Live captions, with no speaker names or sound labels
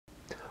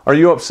Are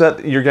you upset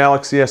that your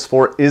Galaxy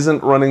S4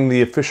 isn't running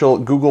the official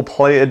Google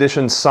Play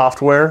Edition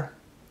software?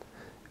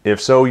 If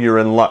so, you're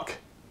in luck.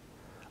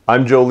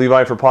 I'm Joe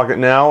Levi for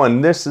Pocketnow,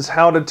 and this is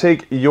how to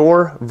take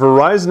your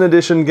Verizon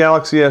Edition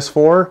Galaxy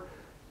S4,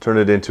 turn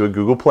it into a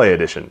Google Play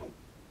Edition.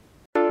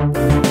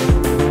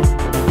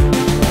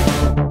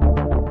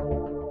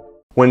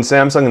 When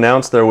Samsung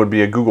announced there would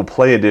be a Google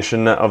Play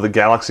Edition of the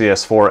Galaxy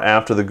S4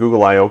 after the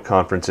Google I/O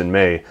conference in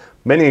May,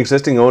 many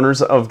existing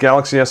owners of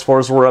Galaxy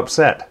S4s were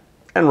upset.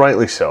 And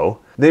rightly so.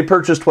 They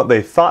purchased what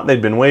they thought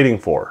they'd been waiting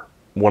for,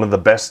 one of the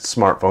best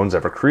smartphones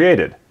ever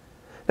created.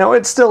 Now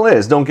it still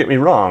is, don't get me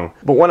wrong,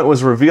 but when it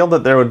was revealed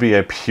that there would be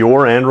a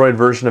pure Android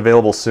version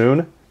available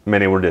soon,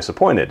 many were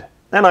disappointed.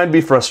 And I'd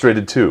be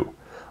frustrated too.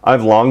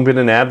 I've long been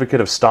an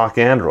advocate of stock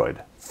Android.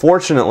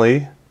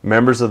 Fortunately,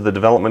 members of the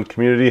development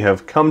community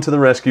have come to the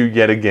rescue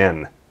yet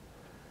again.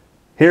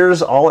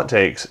 Here's all it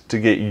takes to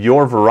get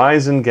your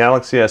Verizon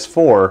Galaxy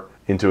S4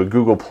 into a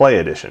Google Play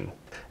Edition.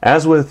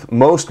 As with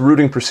most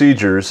rooting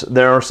procedures,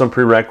 there are some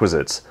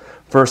prerequisites.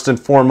 First and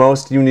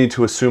foremost, you need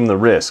to assume the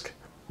risk.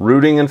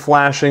 Rooting and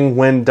flashing,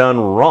 when done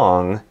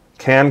wrong,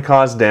 can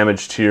cause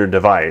damage to your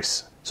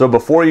device. So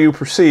before you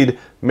proceed,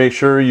 make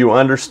sure you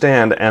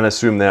understand and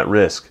assume that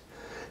risk.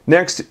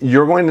 Next,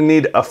 you're going to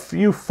need a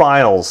few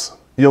files.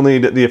 You'll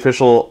need the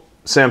official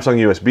Samsung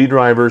USB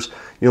drivers.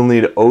 You'll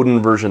need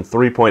Odin version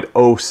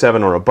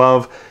 3.07 or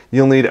above.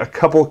 You'll need a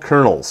couple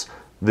kernels,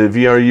 the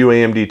VRU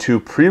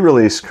AMD2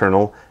 pre-release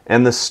kernel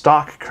and the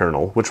stock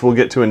kernel, which we'll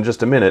get to in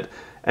just a minute,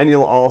 and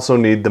you'll also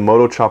need the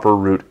MotoChopper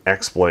root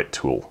exploit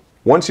tool.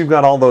 Once you've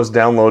got all those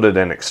downloaded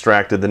and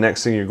extracted, the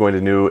next thing you're going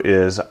to do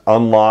is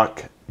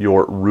unlock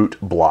your root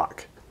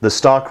block. The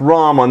stock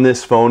ROM on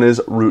this phone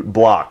is root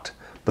blocked,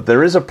 but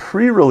there is a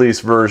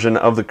pre-release version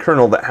of the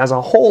kernel that has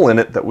a hole in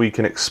it that we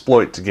can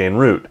exploit to gain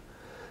root.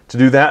 To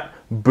do that,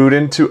 boot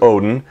into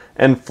Odin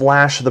and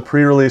flash the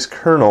pre-release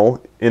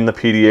kernel in the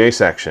PDA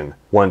section.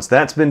 Once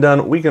that's been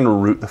done, we can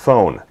root the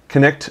phone.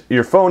 Connect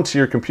your phone to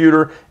your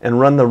computer and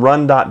run the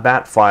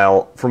run.bat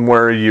file from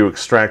where you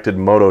extracted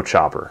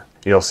MotoChopper.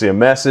 You'll see a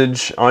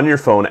message on your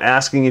phone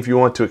asking if you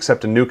want to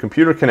accept a new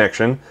computer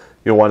connection.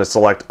 You'll want to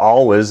select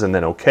Always and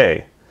then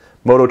OK.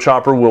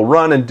 MotoChopper will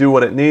run and do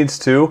what it needs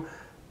to,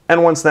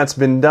 and once that's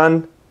been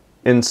done,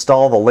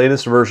 install the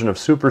latest version of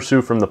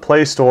SuperSU from the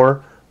Play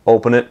Store,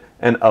 open it,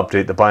 and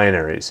update the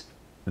binaries.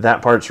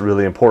 That part's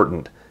really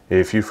important.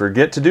 If you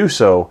forget to do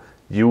so,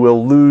 you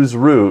will lose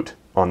root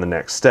on the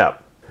next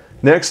step.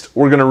 Next,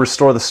 we're going to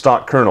restore the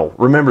stock kernel.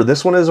 Remember,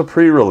 this one is a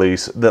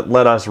pre-release that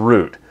let us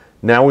root.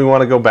 Now we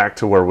want to go back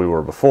to where we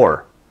were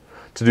before.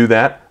 To do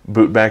that,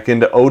 boot back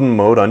into Odin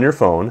mode on your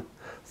phone,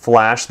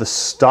 flash the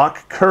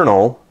stock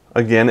kernel,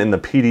 again in the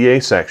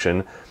PDA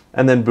section,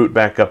 and then boot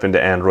back up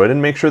into Android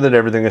and make sure that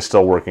everything is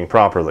still working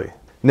properly.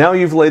 Now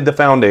you've laid the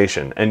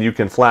foundation, and you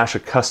can flash a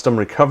custom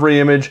recovery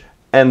image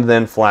and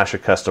then flash a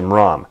custom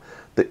ROM.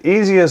 The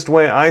easiest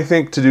way I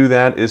think to do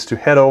that is to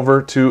head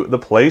over to the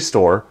Play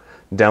Store,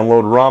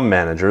 download ROM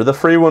Manager, the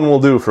free one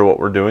will do for what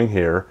we're doing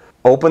here,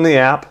 open the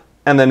app,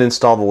 and then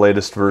install the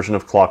latest version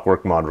of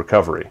Clockwork Mod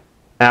Recovery.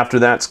 After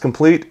that's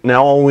complete,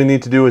 now all we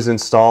need to do is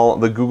install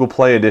the Google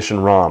Play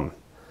Edition ROM.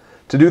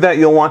 To do that,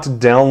 you'll want to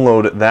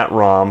download that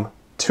ROM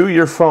to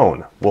your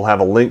phone. We'll have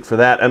a link for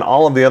that and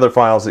all of the other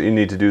files that you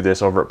need to do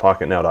this over at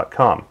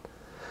Pocketnow.com.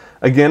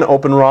 Again,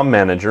 open ROM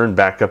Manager and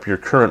back up your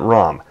current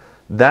ROM.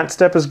 That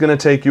step is going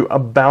to take you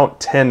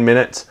about 10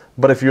 minutes,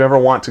 but if you ever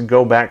want to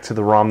go back to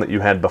the ROM that you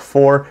had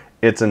before,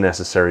 it's a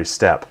necessary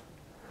step.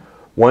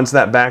 Once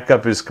that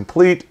backup is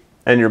complete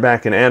and you're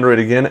back in Android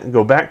again,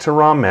 go back to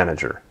ROM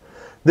Manager.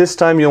 This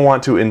time you'll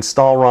want to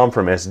install ROM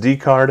from SD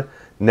card,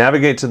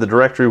 navigate to the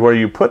directory where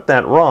you put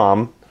that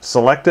ROM,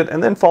 select it,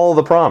 and then follow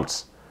the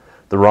prompts.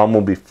 The ROM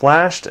will be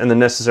flashed and the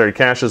necessary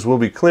caches will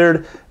be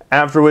cleared,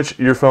 after which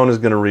your phone is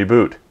going to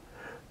reboot.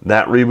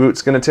 That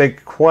reboot's going to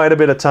take quite a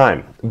bit of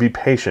time. Be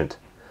patient.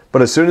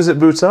 But as soon as it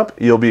boots up,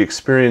 you'll be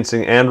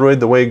experiencing Android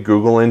the way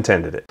Google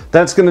intended it.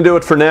 That's going to do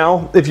it for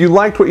now. If you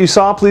liked what you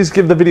saw, please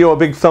give the video a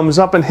big thumbs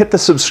up and hit the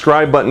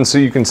subscribe button so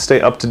you can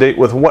stay up to date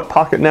with what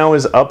Pocketnow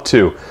is up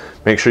to.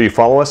 Make sure you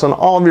follow us on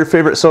all of your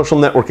favorite social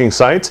networking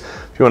sites.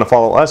 If you want to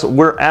follow us,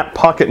 we're at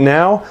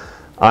Pocketnow.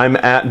 I'm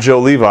at Joe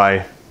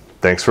Levi.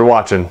 Thanks for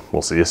watching.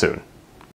 We'll see you soon.